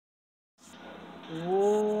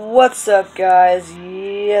What's up, guys?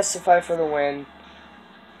 Yes, GTA5 for the win.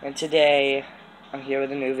 And today, I'm here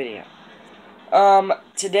with a new video.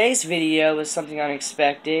 Today's video is something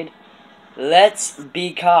unexpected. Let's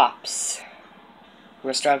be cops. We're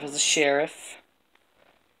gonna start off as the sheriff.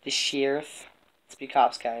 Let's be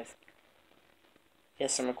cops, guys.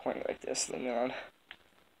 Yes, I'm recording like this. Leave me alone.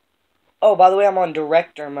 Oh, by the way, I'm on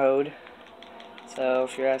director mode. So,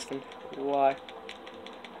 if you're asking why.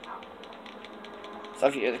 So,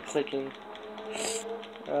 if you hear the clicking.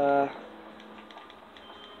 I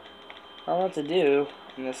don't know what to do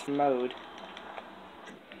in this mode.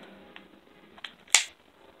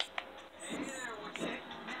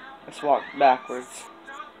 Let's walk backwards.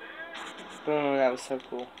 Boom, that was so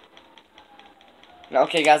cool. Now,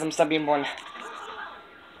 okay, guys, I'm gonna stop being born.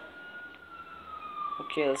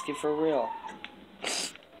 Okay, let's get for real.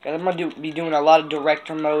 Guys, I'm gonna be doing a lot of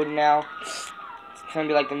director mode now. It's gonna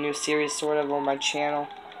be like the new series, sort of, on my channel.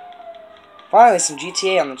 Finally, some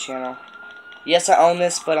GTA on the channel. Yes, I own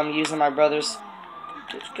this, but I'm using my brother's.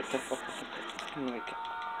 Get the fuck. Oh my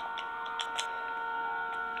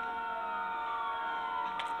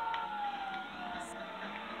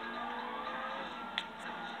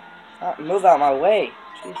God. Move out my way.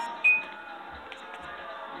 Jeez.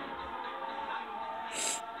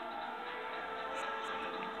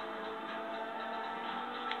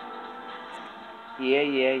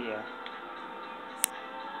 Yeah.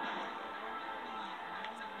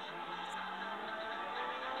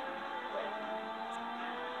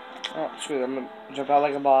 Oh, screw it. I'm gonna jump out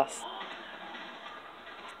like a boss.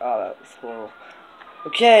 Oh, that was horrible.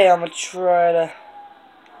 Okay, I'm gonna try to.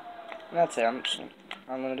 That's it. I'm just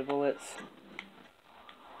unlimited bullets.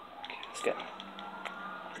 Okay, let's go.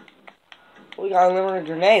 Oh, we got unlimited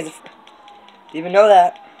grenades. Didn't even know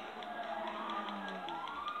that.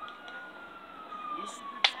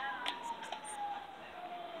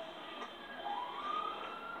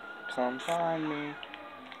 Come find me.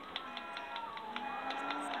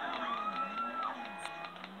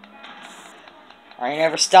 I ain't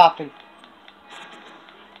ever stopping.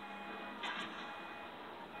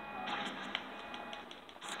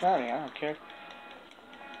 Sorry, I don't care.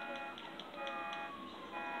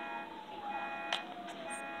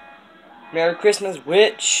 Merry Christmas,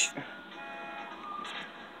 witch.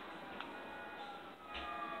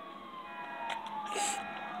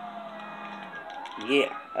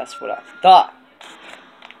 Yeah, that's what I thought.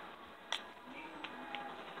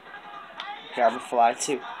 Okay, I'm gonna fly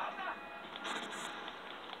too.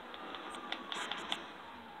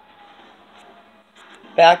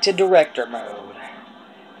 Back to director mode.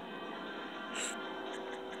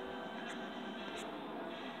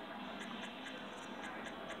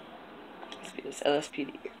 Let's be this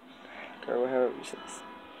LSPD. Or however you say this.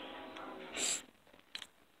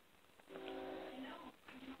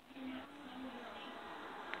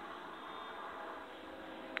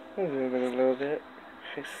 A little bit.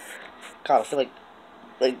 God, I feel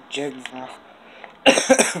like James now.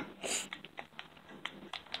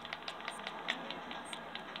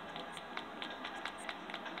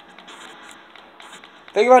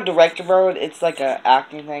 Thing about director mode, it's like a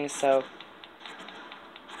acting thing, so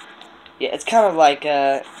yeah, it's kind of like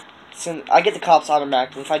since I get the cops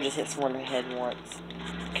automatically if I just hit someone in the head once.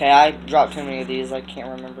 Okay, I dropped too many of these, I can't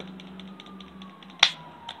remember.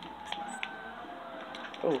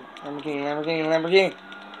 Oh, Lamborghini.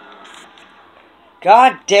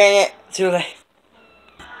 God dang it, too late.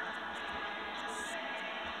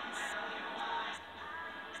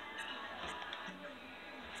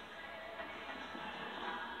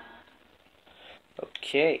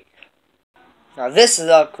 Okay. Now this is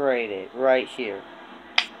upgraded right here.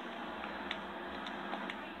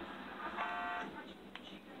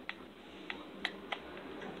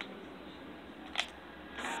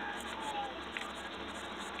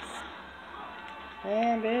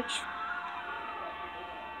 Man, bitch.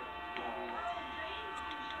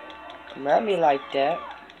 Come at me like that.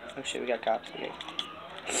 Oh shit, we got cops here.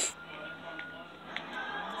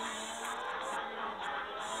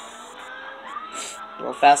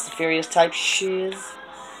 Little Fast and Furious type shiz.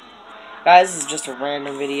 Guys, this is just a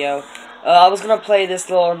random video. I was gonna play this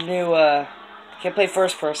little new, can't play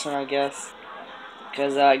first person, I guess.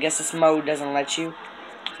 Because, I guess this mode doesn't let you.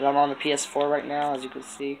 So I'm on the PS4 right now, as you can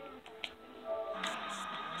see.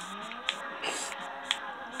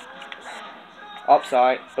 Oh,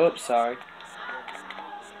 sorry. Oops, sorry.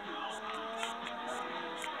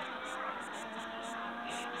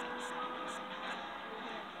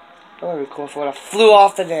 That would be cool if I would have flew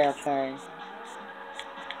off the damn thing.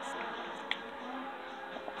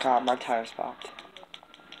 God, my tires popped.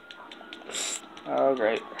 Oh,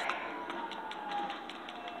 great.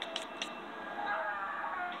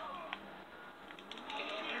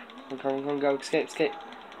 Come, go, escape, escape.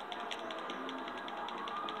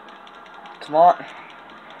 Come on.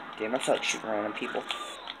 Damn, I felt like shooting random people.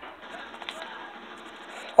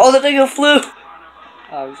 Oh, the thing flew!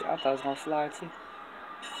 Oh, I thought I was gonna fly too.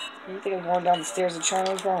 You think I'm going down the stairs of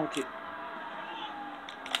China? What's wrong with you?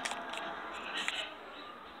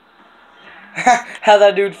 How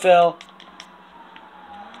that dude fell.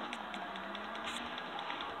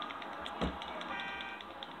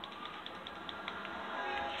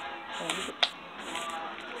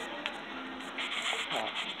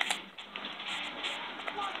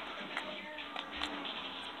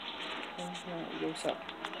 What's up?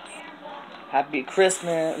 Happy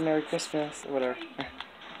Christmas, Merry Christmas, or whatever.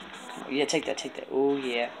 Yeah, take that, take that. Oh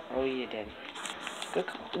yeah, daddy. Good.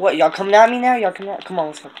 What, y'all coming at me now? Y'all coming at? Come on,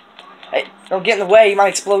 let's go. Hey, don't get in the way. You might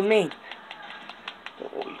explode me.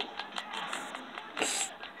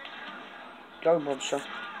 Go, monster.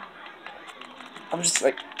 I'm just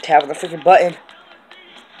like tapping the freaking button.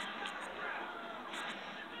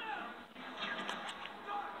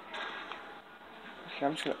 Okay,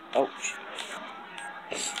 I'm just gonna. Oh.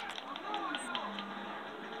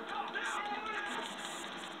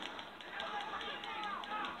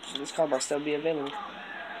 Should this car might still be available?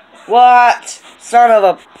 What? Son of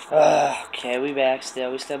a. Okay, we back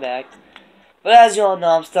still. We still back. But as you all know,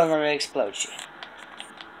 I'm still gonna explode you.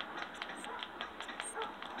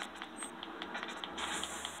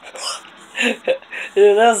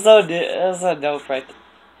 Dude, that's so dope right there.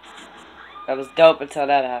 That was dope until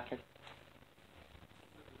that happened.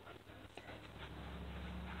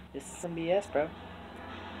 This is some BS, bro.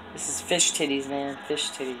 This is fish titties, man. Fish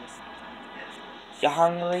titties. You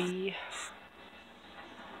hungry?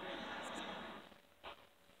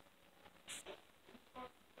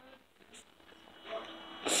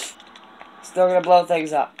 Still gonna blow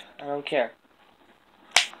things up. I don't care.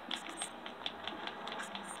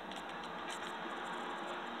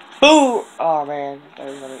 Boo! Oh man, that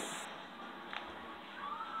was funny.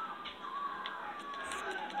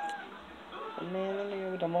 Oh, man, let me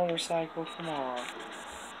go with the motorcycle. Come on.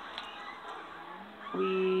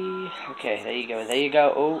 Okay, there you go. There you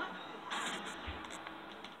go. Oh.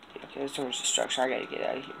 Okay, there's too much destruction. I gotta get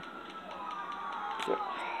out of here. Good.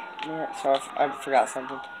 Yeah, sorry, I forgot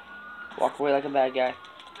something. Walk away like a bad guy.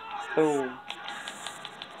 Boom.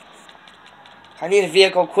 I need a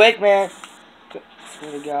vehicle quick, man. Good.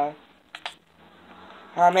 Swear to God.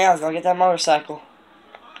 Oh man, I was gonna get that motorcycle.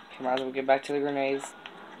 Come on, we'll get back to the grenades.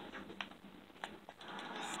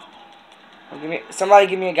 Somebody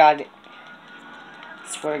give me a goddamn.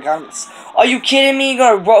 Swear to God. Are you kidding me? You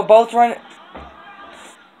gonna both run?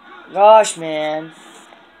 Gosh, man.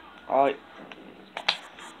 Oh,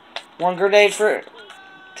 one grenade to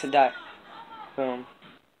die. Boom.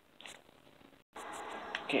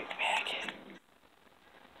 Get back.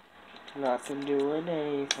 Nothing doing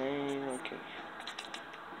anything. Okay.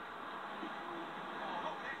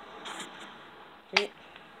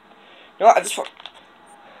 No, I just. Ooh,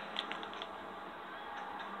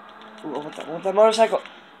 I want that motorcycle.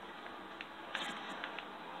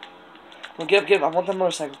 Well, get up. I want that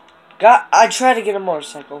motorcycle. I tried to get a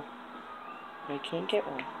motorcycle. I can't get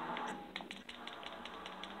one.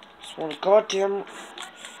 Just want a goddamn.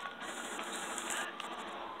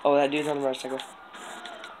 Oh, that dude's on the motorcycle.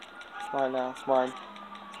 It's mine now. It's mine.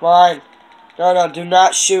 It's mine. No, do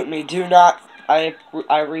not shoot me. Do not. I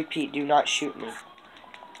repeat, do not shoot me.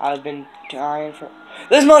 I've been dying for.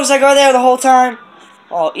 This motorcycle right there the whole time.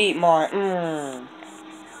 Oh, eat mine.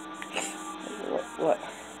 What?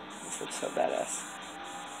 This looks so badass.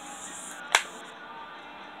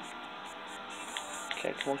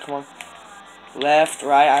 Okay, come on. Left,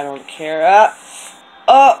 right, I don't care.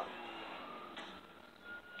 Up.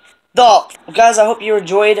 Well, guys, I hope you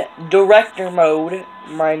enjoyed Director Mode,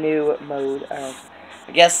 my new mode. I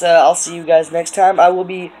guess I'll see you guys next time.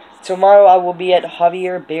 Tomorrow I will be at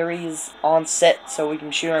Javier Berry's on set, so we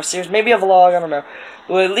can shoot our series. Maybe a vlog, I don't know.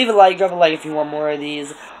 Well, leave a like, drop a like if you want more of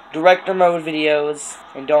these Director Mode videos.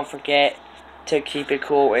 And don't forget to keep it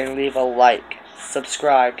cool and leave a like.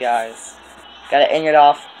 Subscribe, guys. Gotta end it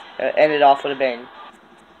off with a bang.